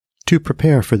To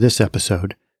prepare for this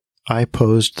episode, I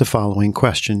posed the following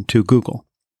question to Google.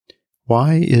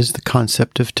 Why is the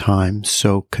concept of time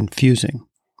so confusing?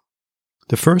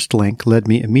 The first link led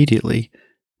me immediately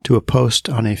to a post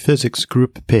on a physics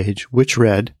group page which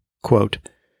read, quote,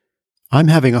 "I'm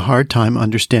having a hard time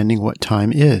understanding what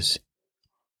time is.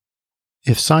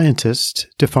 If scientists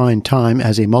define time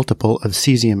as a multiple of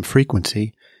cesium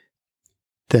frequency,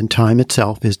 then time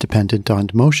itself is dependent on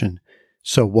motion.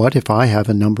 So what if I have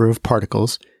a number of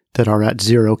particles that are at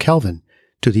 0 Kelvin?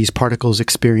 Do these particles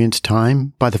experience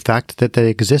time by the fact that they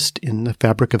exist in the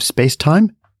fabric of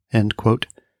space-time?" End quote.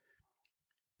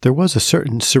 There was a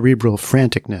certain cerebral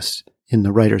franticness in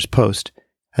the writer's post,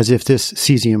 as if this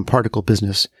cesium particle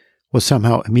business was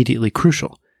somehow immediately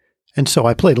crucial, and so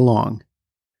I played along.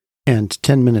 And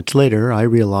 10 minutes later, I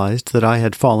realized that I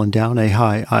had fallen down a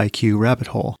high IQ rabbit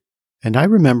hole, and I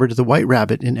remembered the White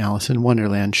Rabbit in Alice in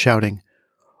Wonderland shouting,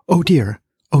 oh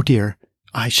dear,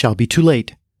 I shall be too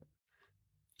late."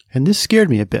 And this scared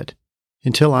me a bit,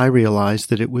 until I realized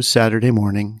that it was Saturday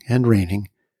morning and raining,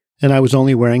 and I was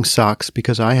only wearing socks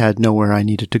because I had nowhere I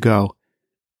needed to go,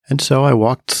 and so I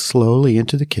walked slowly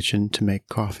into the kitchen to make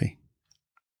coffee.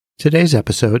 Today's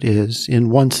episode is, in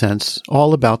one sense,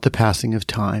 all about the passing of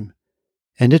time,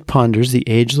 and it ponders the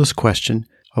ageless question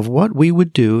of what we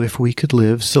would do if we could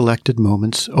live selected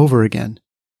moments over again.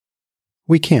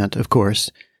 We can't, of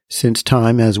course, since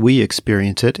time as we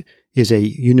experience it is a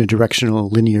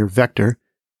unidirectional linear vector.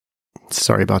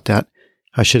 Sorry about that.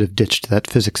 I should have ditched that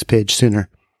physics page sooner.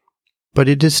 But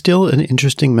it is still an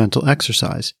interesting mental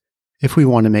exercise if we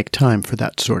want to make time for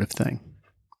that sort of thing.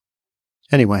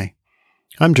 Anyway,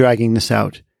 I'm dragging this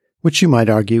out, which you might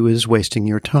argue is wasting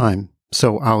your time,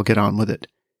 so I'll get on with it.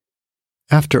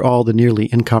 After all the nearly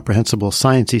incomprehensible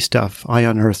sciencey stuff I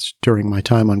unearthed during my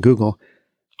time on Google,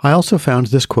 I also found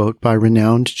this quote by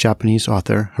renowned Japanese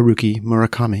author Haruki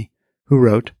Murakami, who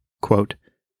wrote, quote,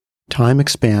 "Time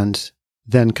expands,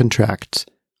 then contracts,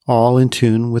 all in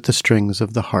tune with the strings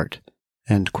of the heart."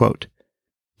 End quote.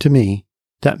 To me,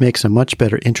 that makes a much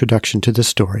better introduction to the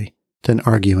story than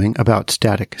arguing about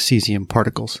static cesium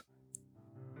particles.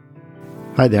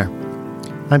 Hi there.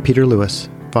 I'm Peter Lewis,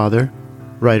 father,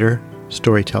 writer,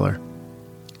 storyteller.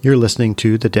 You're listening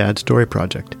to The Dad Story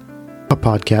Project, a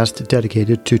podcast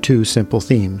dedicated to two simple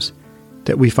themes: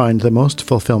 that we find the most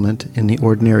fulfillment in the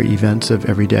ordinary events of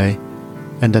every day,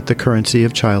 and that the currency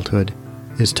of childhood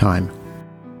is time.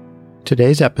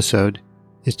 Today's episode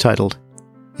is titled,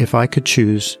 "If I Could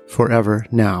Choose Forever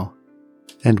Now,"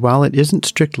 and while it isn't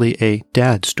strictly a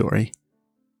dad story,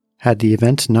 had the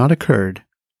events not occurred,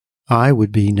 I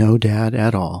would be no dad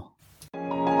at all.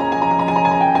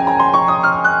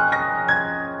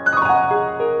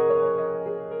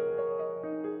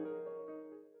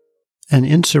 An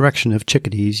insurrection of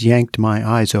chickadees yanked my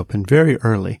eyes open very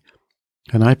early,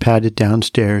 and I padded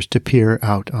downstairs to peer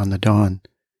out on the dawn.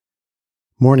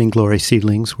 Morning glory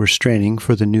seedlings were straining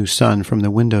for the new sun from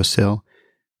the windowsill.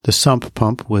 The sump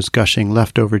pump was gushing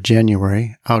leftover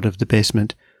January out of the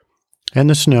basement, and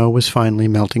the snow was finally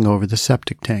melting over the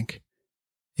septic tank.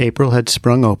 April had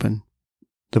sprung open,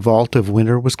 the vault of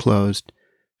winter was closed,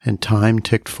 and time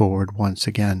ticked forward once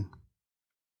again.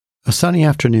 A sunny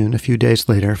afternoon a few days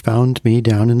later found me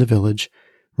down in the village,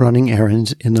 running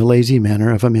errands in the lazy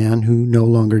manner of a man who no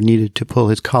longer needed to pull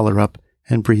his collar up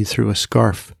and breathe through a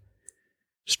scarf.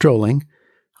 Strolling,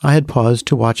 I had paused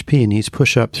to watch peonies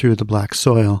push up through the black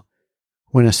soil,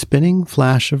 when a spinning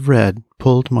flash of red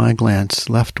pulled my glance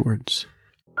leftwards.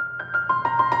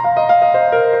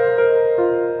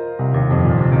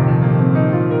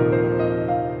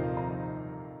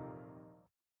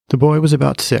 The boy was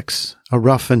about 6, a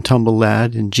rough and tumble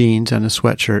lad in jeans and a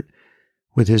sweatshirt,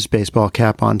 with his baseball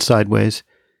cap on sideways,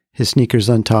 his sneakers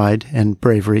untied, and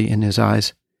bravery in his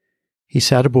eyes. He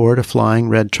sat aboard a flying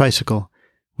red tricycle,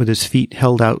 with his feet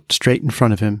held out straight in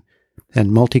front of him,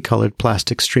 and multicolored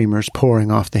plastic streamers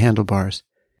pouring off the handlebars.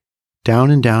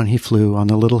 Down and down he flew on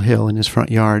the little hill in his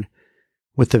front yard,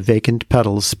 with the vacant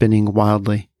pedals spinning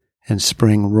wildly, and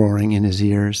spring roaring in his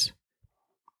ears.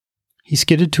 He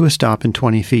skidded to a stop in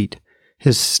 20 feet,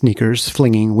 his sneakers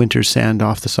flinging winter sand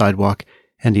off the sidewalk,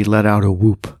 and he let out a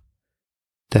whoop.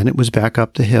 Then it was back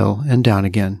up the hill and down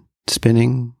again,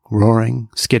 spinning, roaring,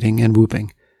 skidding, and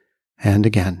whooping, and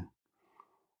again.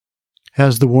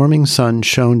 As the warming sun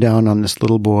shone down on this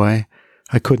little boy,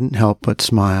 I couldn't help but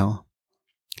smile.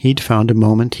 He'd found a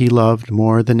moment he loved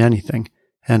more than anything,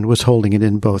 and was holding it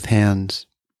in both hands.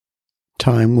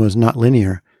 Time was not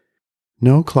linear.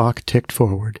 No clock ticked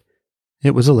forward.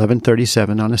 It was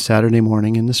 11:37 on a Saturday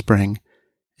morning in the spring,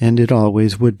 and it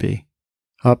always would be.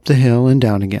 Up the hill and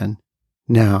down again.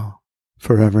 Now,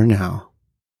 forever now.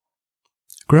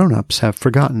 Grown-ups have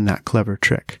forgotten that clever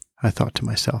trick, I thought to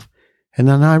myself, and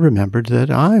then I remembered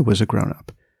that I was a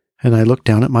grown-up, and I looked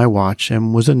down at my watch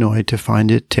and was annoyed to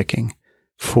find it ticking,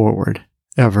 forward,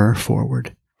 ever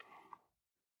forward.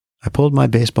 I pulled my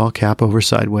baseball cap over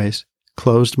sideways,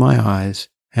 closed my eyes,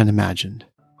 and imagined.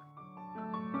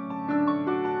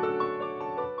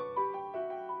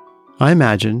 I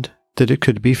imagined that it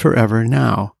could be forever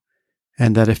now,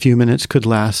 and that a few minutes could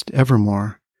last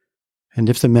evermore. And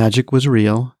if the magic was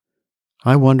real,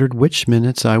 I wondered which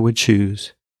minutes I would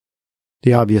choose.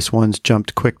 The obvious ones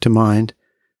jumped quick to mind,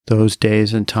 those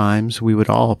days and times we would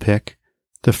all pick,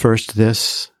 the first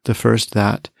this, the first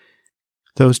that,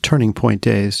 those turning point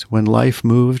days when life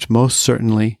moved most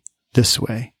certainly this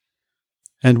way.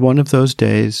 And one of those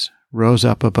days rose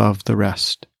up above the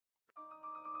rest.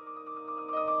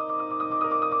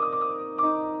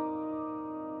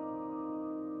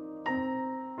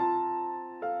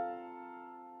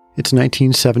 It's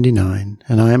 1979,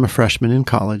 and I am a freshman in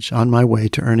college on my way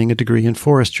to earning a degree in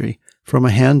forestry from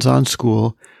a hands-on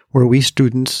school where we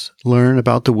students learn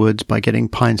about the woods by getting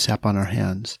pine sap on our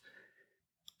hands.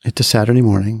 It's a Saturday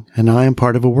morning, and I am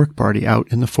part of a work party out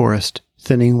in the forest,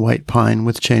 thinning white pine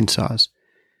with chainsaws.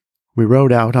 We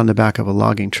rode out on the back of a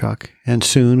logging truck, and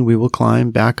soon we will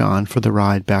climb back on for the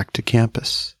ride back to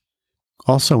campus.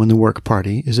 Also in the work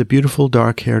party is a beautiful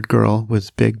dark-haired girl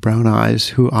with big brown eyes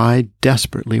who I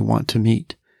desperately want to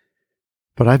meet.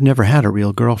 But I've never had a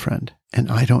real girlfriend,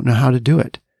 and I don't know how to do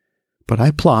it. But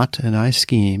I plot and I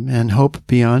scheme, and hope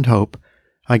beyond hope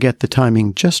I get the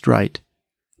timing just right.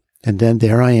 And then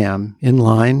there I am, in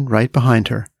line right behind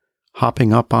her,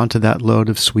 hopping up onto that load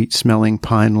of sweet-smelling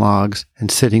pine logs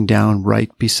and sitting down right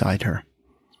beside her.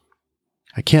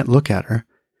 I can't look at her,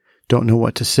 don't know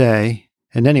what to say,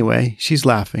 and anyway, she's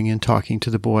laughing and talking to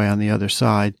the boy on the other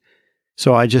side,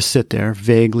 so I just sit there,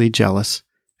 vaguely jealous,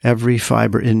 every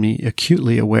fiber in me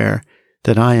acutely aware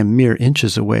that I am mere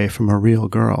inches away from a real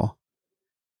girl.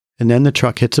 And then the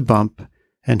truck hits a bump,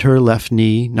 and her left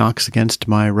knee knocks against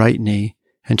my right knee,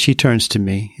 and she turns to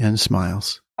me and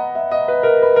smiles.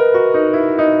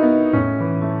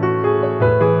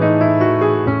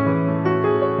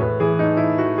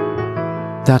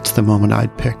 That's the moment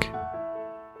I'd pick.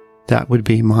 That would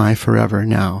be my forever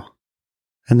now.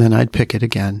 And then I'd pick it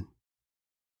again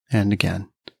and again.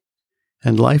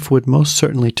 And life would most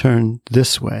certainly turn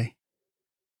this way.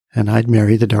 And I'd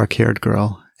marry the dark-haired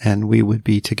girl, and we would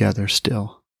be together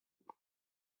still.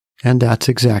 And that's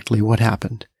exactly what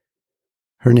happened.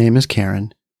 Her name is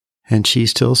Karen, and she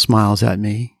still smiles at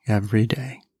me every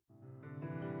day.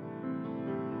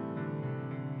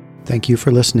 Thank you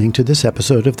for listening to this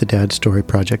episode of the Dad Story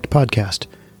Project podcast.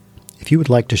 If you would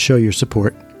like to show your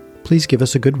support, please give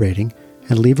us a good rating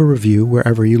and leave a review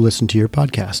wherever you listen to your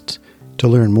podcasts. To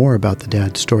learn more about the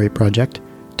Dad Story Project,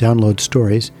 download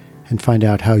stories, and find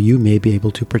out how you may be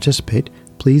able to participate,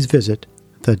 please visit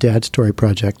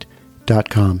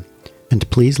thedadstoryproject.com. And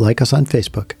please like us on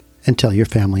Facebook and tell your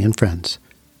family and friends.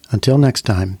 Until next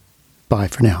time, bye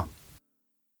for now.